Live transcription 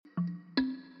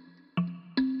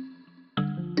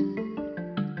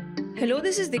Hello,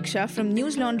 this is Diksha from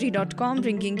newslaundry.com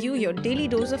bringing you your daily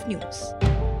dose of news.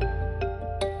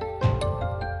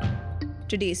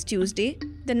 Today is Tuesday,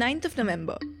 the 9th of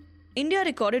November. India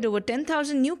recorded over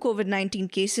 10,000 new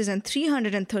COVID-19 cases and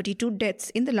 332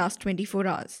 deaths in the last 24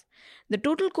 hours. The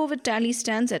total COVID tally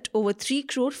stands at over 3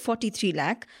 crore 43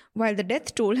 lakh, while the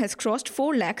death toll has crossed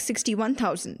 4 lakh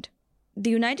 61,000. The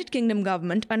United Kingdom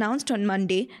government announced on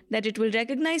Monday that it will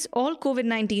recognize all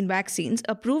COVID-19 vaccines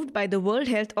approved by the World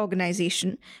Health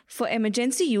Organization for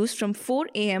emergency use from 4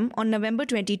 a.m. on November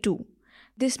 22.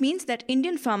 This means that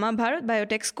Indian pharma Bharat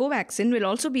Biotech's Covaxin will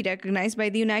also be recognized by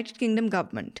the United Kingdom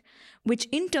government, which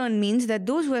in turn means that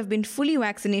those who have been fully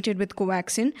vaccinated with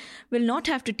Covaxin will not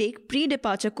have to take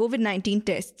pre-departure COVID-19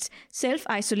 tests,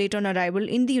 self-isolate on arrival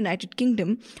in the United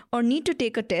Kingdom, or need to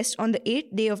take a test on the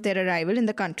 8th day of their arrival in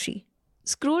the country.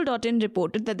 Scroll.in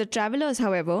reported that the travellers,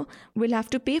 however, will have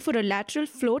to pay for a lateral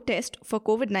flow test for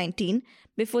COVID-19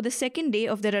 before the second day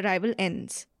of their arrival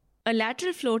ends. A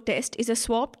lateral flow test is a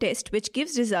swab test which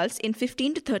gives results in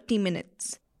 15 to 30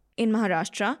 minutes. In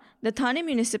Maharashtra, the Thane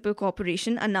Municipal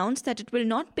Corporation announced that it will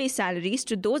not pay salaries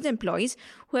to those employees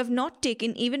who have not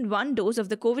taken even one dose of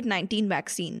the COVID-19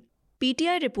 vaccine.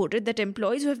 PTI reported that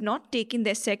employees who have not taken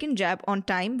their second jab on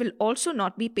time will also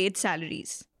not be paid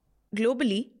salaries.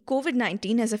 Globally,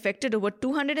 COVID-19 has affected over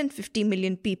 250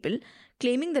 million people,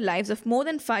 claiming the lives of more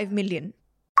than 5 million.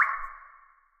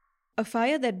 A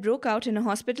fire that broke out in a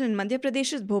hospital in Madhya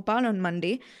Pradesh's Bhopal on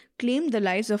Monday claimed the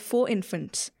lives of 4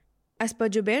 infants. As per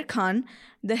Jubair Khan,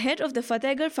 the head of the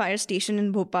Fatehgarh fire station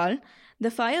in Bhopal,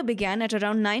 the fire began at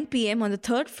around 9 p.m. on the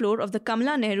 3rd floor of the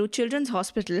Kamala Nehru Children's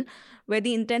Hospital, where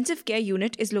the intensive care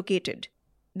unit is located.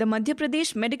 The Madhya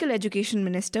Pradesh Medical Education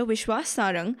Minister Vishwas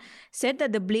Sarang said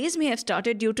that the blaze may have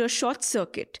started due to a short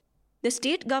circuit. The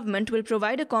state government will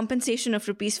provide a compensation of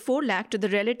Rs 4 lakh to the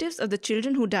relatives of the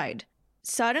children who died.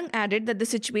 Sarang added that the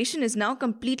situation is now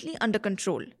completely under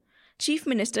control. Chief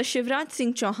Minister Shivraj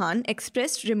Singh Chauhan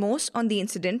expressed remorse on the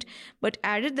incident but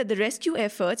added that the rescue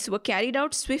efforts were carried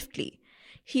out swiftly.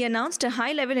 He announced a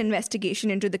high-level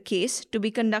investigation into the case to be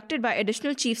conducted by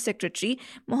Additional Chief Secretary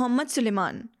Mohammad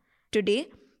Suleiman. Today,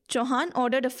 Chauhan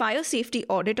ordered a fire safety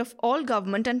audit of all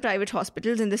government and private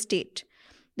hospitals in the state.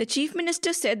 The Chief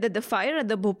Minister said that the fire at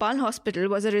the Bhopal hospital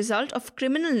was a result of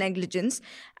criminal negligence,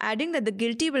 adding that the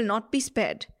guilty will not be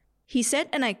spared. He said,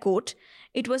 and I quote,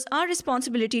 "It was our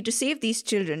responsibility to save these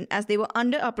children as they were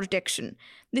under our protection.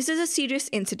 This is a serious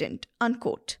incident,"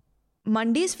 unquote.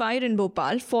 Monday's fire in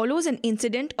Bhopal follows an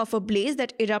incident of a blaze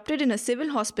that erupted in a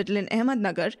civil hospital in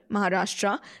Ahmednagar,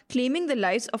 Maharashtra, claiming the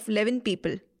lives of 11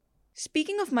 people.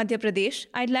 Speaking of Madhya Pradesh,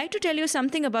 I'd like to tell you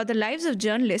something about the lives of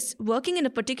journalists working in a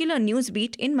particular news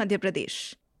beat in Madhya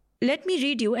Pradesh. Let me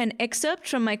read you an excerpt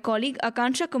from my colleague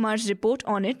Akansha Kumar's report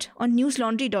on it on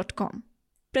newslaundry.com.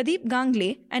 Pradeep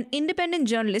Gangle, an independent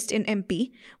journalist in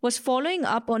MP, was following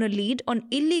up on a lead on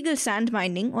illegal sand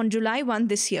mining on July 1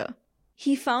 this year.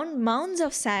 He found mounds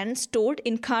of sand stored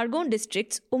in Khargon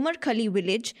district's Umar Khali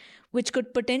village, which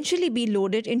could potentially be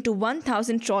loaded into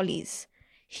 1,000 trolleys.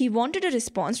 He wanted a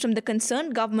response from the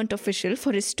concerned government official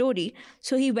for his story,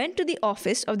 so he went to the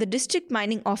office of the district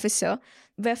mining officer,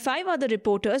 where 5 other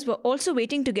reporters were also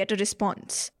waiting to get a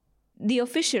response. The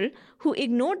official, who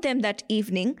ignored them that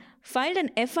evening, filed an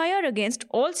FIR against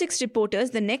all 6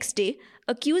 reporters the next day,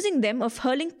 accusing them of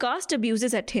hurling caste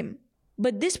abuses at him.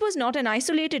 But this was not an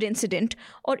isolated incident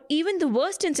or even the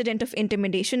worst incident of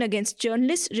intimidation against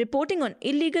journalists reporting on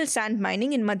illegal sand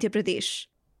mining in Madhya Pradesh.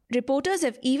 Reporters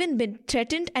have even been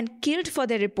threatened and killed for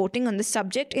their reporting on the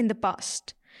subject in the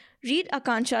past. Read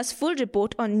Akansha's full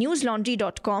report on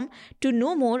newslaundry.com to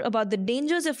know more about the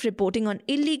dangers of reporting on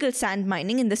illegal sand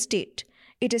mining in the state.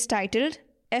 It is titled,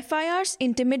 FIRs,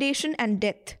 Intimidation and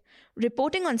Death.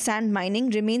 Reporting on sand mining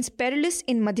remains perilous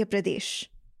in Madhya Pradesh.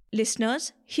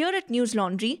 Listeners, here at News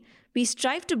Laundry, we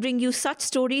strive to bring you such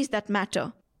stories that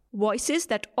matter. Voices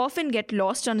that often get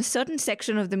lost on a certain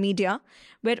section of the media,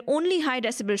 where only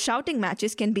high-decibel shouting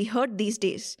matches can be heard these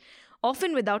days,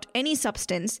 often without any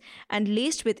substance and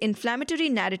laced with inflammatory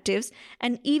narratives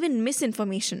and even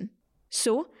misinformation.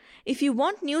 So, if you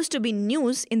want news to be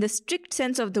news in the strict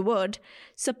sense of the word,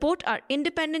 support our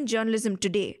independent journalism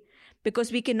today,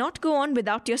 because we cannot go on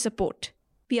without your support.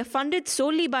 We are funded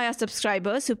solely by our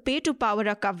subscribers who pay to power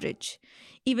our coverage.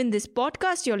 Even this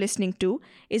podcast you're listening to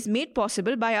is made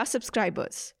possible by our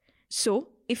subscribers. So,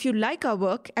 if you like our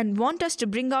work and want us to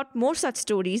bring out more such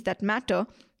stories that matter,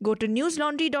 go to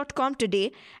newslaundry.com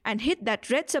today and hit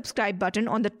that red subscribe button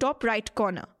on the top right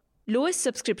corner. Lowest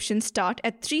subscriptions start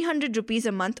at 300 rupees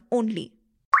a month only.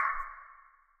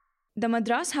 The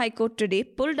Madras High Court today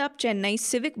pulled up Chennai's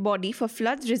civic body for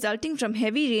floods resulting from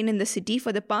heavy rain in the city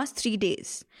for the past 3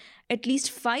 days. At least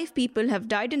 5 people have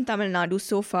died in Tamil Nadu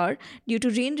so far due to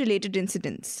rain-related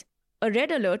incidents. A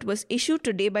red alert was issued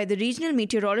today by the Regional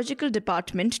Meteorological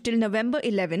Department till November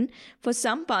 11 for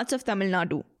some parts of Tamil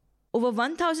Nadu. Over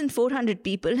 1,400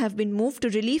 people have been moved to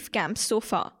relief camps so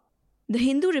far. The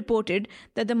Hindu reported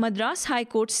that the Madras High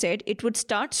Court said it would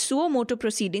start suo motu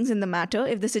proceedings in the matter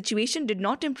if the situation did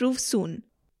not improve soon.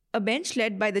 A bench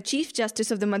led by the Chief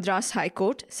Justice of the Madras High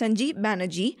Court, Sanjeev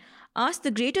Banerjee, asked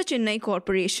the Greater Chennai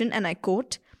Corporation, and I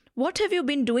quote, "What have you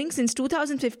been doing since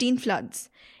 2015 floods?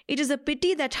 It is a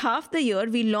pity that half the year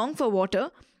we long for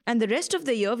water and the rest of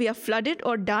the year we are flooded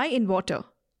or die in water."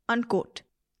 Unquote.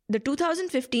 The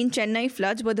 2015 Chennai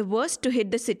floods were the worst to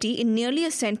hit the city in nearly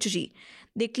a century.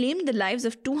 They claimed the lives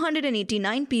of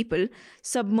 289 people,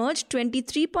 submerged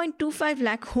 23.25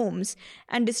 lakh homes,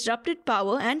 and disrupted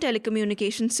power and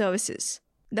telecommunication services.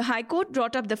 The High Court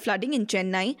brought up the flooding in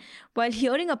Chennai while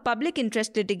hearing a public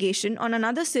interest litigation on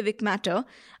another civic matter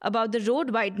about the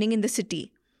road widening in the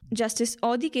city. Justice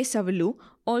Audhi K. Savalu,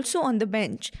 also on the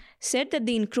bench, said that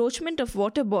the encroachment of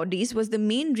water bodies was the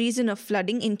main reason of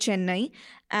flooding in Chennai,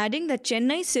 adding that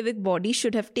Chennai's civic body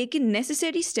should have taken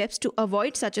necessary steps to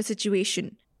avoid such a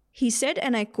situation. He said,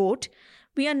 and I quote,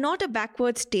 "We are not a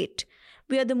backward state.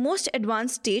 We are the most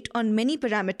advanced state on many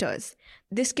parameters.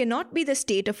 This cannot be the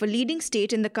state of a leading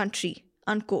state in the country."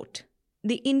 Unquote.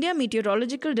 The India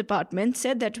Meteorological Department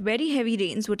said that very heavy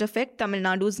rains would affect Tamil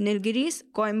Nadu's Nilgiris,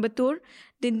 Coimbatore,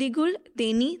 Dindigul,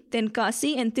 Theni,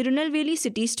 Tenkasi and Tirunelveli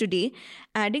cities today,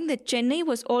 adding that Chennai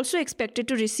was also expected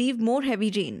to receive more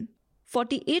heavy rain.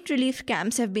 48 relief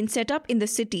camps have been set up in the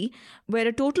city, where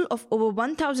a total of over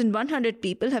 1,100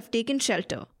 people have taken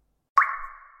shelter.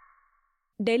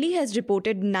 Delhi has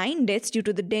reported 9 deaths due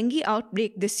to the dengue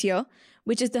outbreak this year,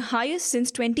 which is the highest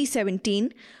since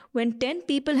 2017, when 10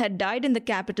 people had died in the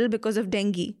capital because of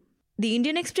dengue. The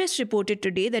Indian Express reported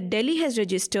today that Delhi has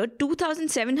registered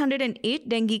 2,708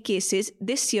 dengue cases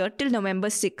this year till November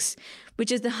 6,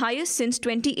 which is the highest since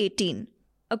 2018.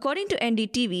 According to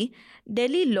NDTV,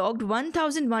 Delhi logged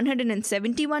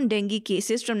 1,171 dengue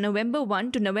cases from November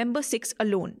 1 to November 6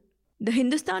 alone. The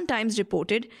Hindustan Times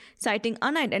reported, citing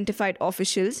unidentified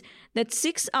officials, that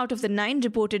 6 out of the 9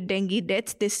 reported dengue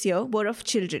deaths this year were of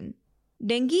children.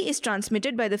 Dengue is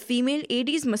transmitted by the female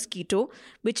Aedes mosquito,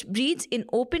 which breeds in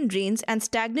open drains and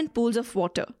stagnant pools of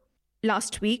water.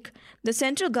 Last week, the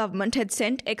central government had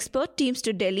sent expert teams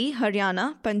to Delhi,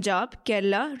 Haryana, Punjab,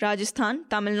 Kerala, Rajasthan,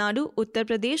 Tamil Nadu, Uttar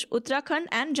Pradesh, Uttarakhand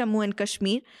and Jammu and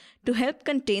Kashmir to help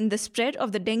contain the spread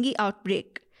of the dengue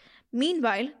outbreak.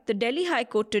 Meanwhile, the Delhi High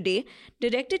Court today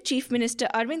directed Chief Minister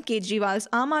Arvind Kejriwal's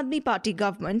Aam Aadmi Party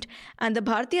government and the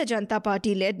Bharatiya Janata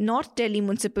Party-led North Delhi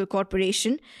Municipal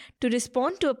Corporation to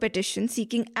respond to a petition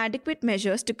seeking adequate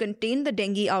measures to contain the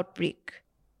dengue outbreak.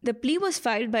 The plea was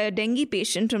filed by a dengue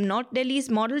patient from North Delhi's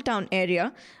Model Town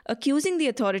area, accusing the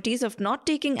authorities of not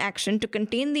taking action to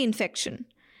contain the infection.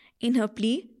 In her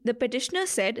plea, the petitioner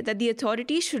said that the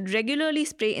authorities should regularly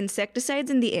spray insecticides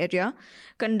in the area,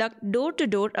 conduct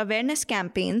door-to-door awareness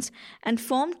campaigns, and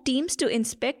form teams to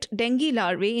inspect dengue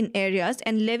larvae in areas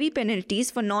and levy penalties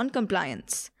for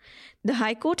non-compliance. The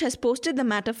High Court has posted the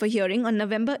matter for hearing on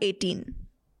November 18.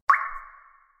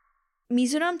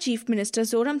 Mizoram Chief Minister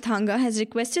Zoramthanga has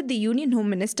requested the Union Home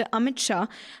Minister Amit Shah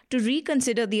to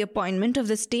reconsider the appointment of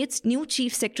the state's new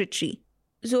Chief Secretary.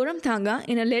 Zoramthanga,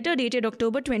 in a letter dated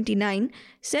October 29,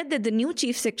 said that the new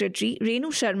Chief Secretary, Renu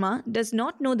Sharma, does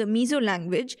not know the Mizo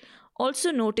language,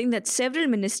 also noting that several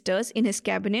ministers in his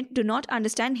cabinet do not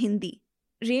understand Hindi.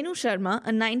 Renu Sharma,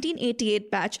 a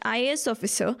 1988 batch IAS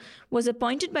officer, was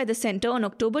appointed by the centre on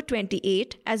October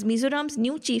 28 as Mizoram's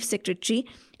new Chief Secretary,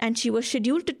 and she was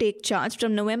scheduled to take charge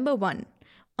from November 1.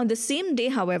 On the same day,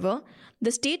 however,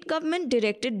 the state government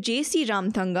directed J.C.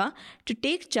 Ramthanga to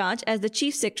take charge as the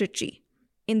Chief Secretary.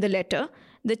 In the letter,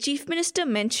 the Chief Minister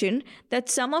mentioned that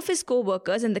some of his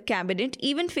co-workers in the cabinet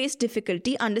even faced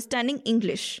difficulty understanding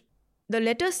English. The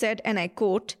letter said, and I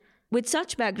quote, "With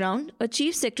such background, a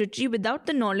Chief Secretary without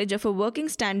the knowledge of a working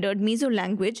standard Mizo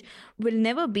language will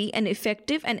never be an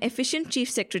effective and efficient Chief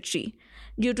Secretary.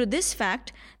 Due to this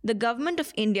fact, the Government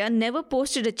of India never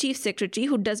posted a Chief Secretary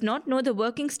who does not know the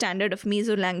working standard of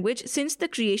Mizo language since the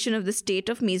creation of the state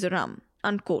of Mizoram."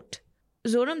 Unquote.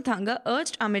 Zoramthanga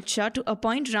urged Amit Shah to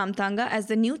appoint Ramthanga as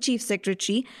the new Chief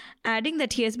Secretary, adding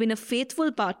that he has been a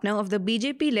faithful partner of the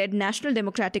BJP-led National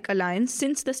Democratic Alliance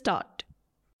since the start.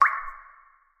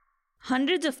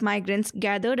 Hundreds of migrants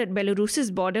gathered at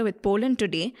Belarus's border with Poland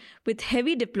today, with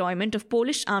heavy deployment of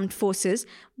Polish armed forces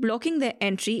blocking their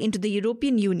entry into the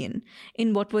European Union,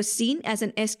 in what was seen as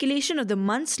an escalation of the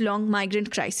months-long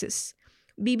migrant crisis.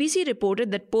 BBC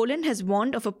reported that Poland has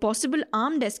warned of a possible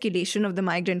armed escalation of the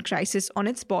migrant crisis on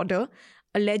its border,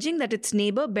 alleging that its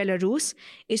neighbor Belarus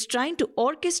is trying to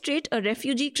orchestrate a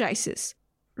refugee crisis.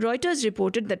 Reuters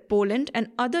reported that Poland and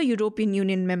other European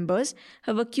Union members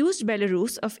have accused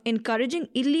Belarus of encouraging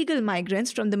illegal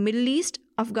migrants from the Middle East,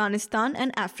 Afghanistan,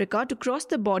 and Africa to cross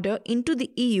the border into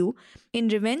the EU in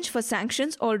revenge for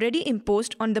sanctions already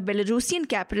imposed on the Belarusian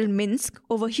capital Minsk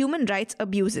over human rights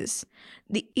abuses.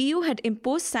 The EU had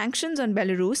imposed sanctions on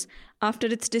Belarus after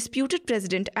its disputed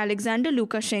president Alexander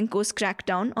Lukashenko's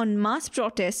crackdown on mass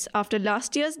protests after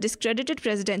last year's discredited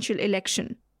presidential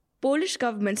election. Polish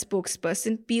government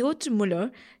spokesperson Piotr Muller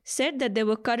said that there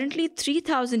were currently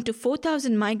 3,000 to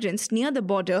 4,000 migrants near the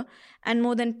border and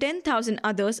more than 10,000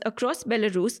 others across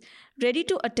Belarus ready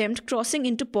to attempt crossing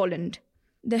into Poland.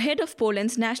 The head of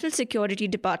Poland's National Security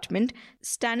Department,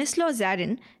 Stanislaw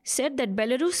Zarin, said that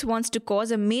Belarus wants to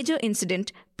cause a major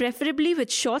incident, preferably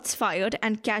with shots fired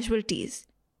and casualties.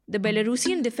 The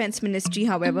Belarusian Defense Ministry,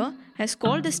 however, has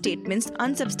called the statements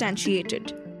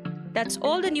unsubstantiated. That's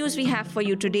all the news we have for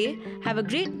you today. Have a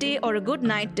great day or a good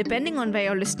night, depending on where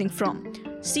you're listening from.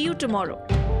 See you tomorrow.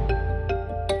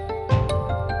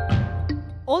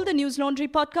 All the News Laundry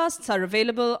podcasts are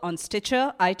available on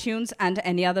Stitcher, iTunes, and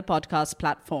any other podcast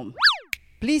platform.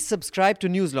 Please subscribe to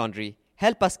News Laundry.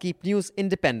 Help us keep news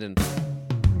independent.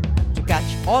 To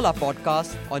catch all our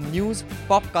podcasts on news,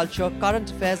 pop culture, current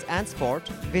affairs, and sport,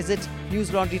 visit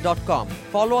newslaundry.com.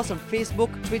 Follow us on Facebook,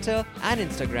 Twitter, and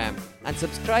Instagram, and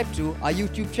subscribe to our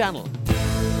YouTube channel.